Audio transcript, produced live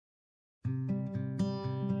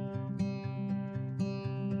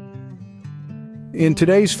In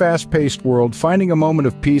today's fast-paced world, finding a moment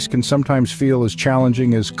of peace can sometimes feel as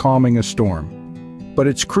challenging as calming a storm. But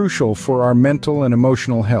it's crucial for our mental and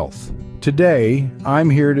emotional health. Today, I'm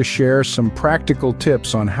here to share some practical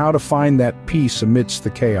tips on how to find that peace amidst the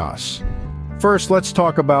chaos. First, let's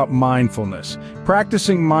talk about mindfulness.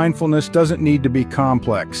 Practicing mindfulness doesn't need to be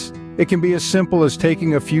complex. It can be as simple as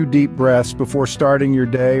taking a few deep breaths before starting your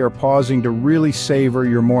day or pausing to really savor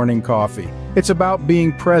your morning coffee. It's about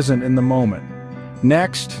being present in the moment.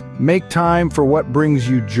 Next, make time for what brings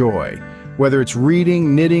you joy. Whether it's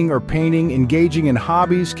reading, knitting, or painting, engaging in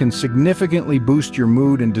hobbies can significantly boost your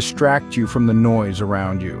mood and distract you from the noise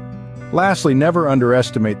around you. Lastly, never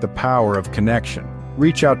underestimate the power of connection.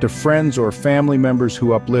 Reach out to friends or family members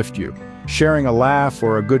who uplift you. Sharing a laugh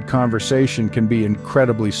or a good conversation can be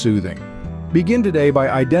incredibly soothing. Begin today by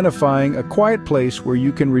identifying a quiet place where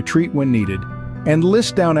you can retreat when needed, and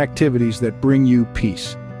list down activities that bring you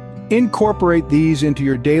peace. Incorporate these into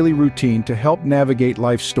your daily routine to help navigate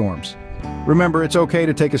life's storms. Remember, it's okay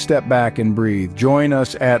to take a step back and breathe. Join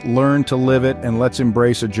us at Learn to Live It, and let's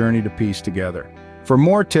embrace a journey to peace together. For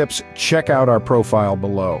more tips, check out our profile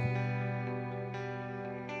below.